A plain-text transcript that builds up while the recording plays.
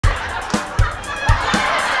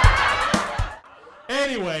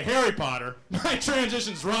Anyway, Harry Potter. My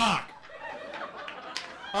transitions rock.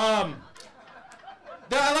 I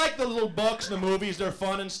like the little books and the movies. They're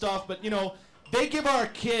fun and stuff, but, you know, they give our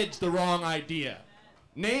kids the wrong idea.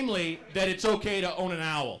 Namely, that it's okay to own an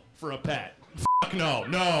owl for a pet. Fuck no,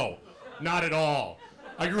 no, not at all.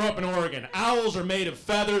 I grew up in Oregon. Owls are made of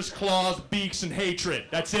feathers, claws, beaks, and hatred.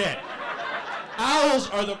 That's it. Owls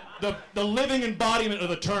are the living embodiment of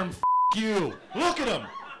the term F you. Look at them.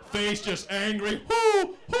 Face just angry.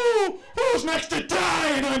 Who's next to die?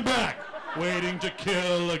 And I'm back. Waiting to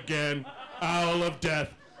kill again. Owl of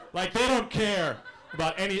death. Like they don't care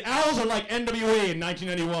about any. Owls are like NWA in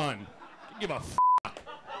 1991. Give a f***.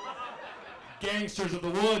 Gangsters of the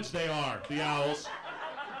woods they are, the owls.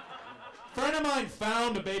 A friend of mine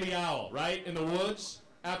found a baby owl, right, in the woods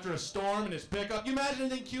after a storm in his pickup. You imagine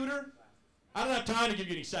anything cuter? I don't have time to give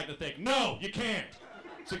you any second to think. No, you can't.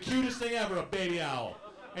 It's the cutest thing ever, a baby owl.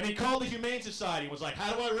 And he called the Humane Society and was like,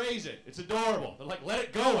 how do I raise it? It's adorable. They're like, let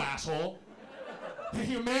it go, asshole. The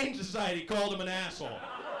Humane Society called him an asshole.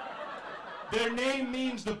 Their name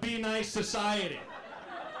means the Be Nice Society.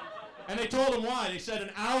 And they told him why. They said,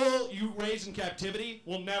 an owl you raise in captivity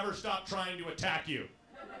will never stop trying to attack you.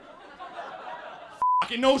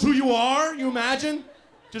 It knows who you are, you imagine?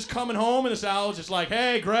 Just coming home and this owl's just like,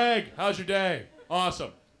 hey, Greg, how's your day?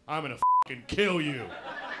 Awesome. I'm gonna fucking kill you.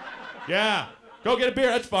 Yeah. Go get a beer,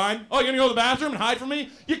 that's fine. Oh, you're gonna go to the bathroom and hide from me?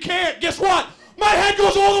 You can't! Guess what? My head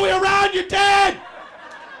goes all the way around, you're dead!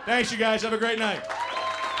 Thanks, you guys. Have a great night.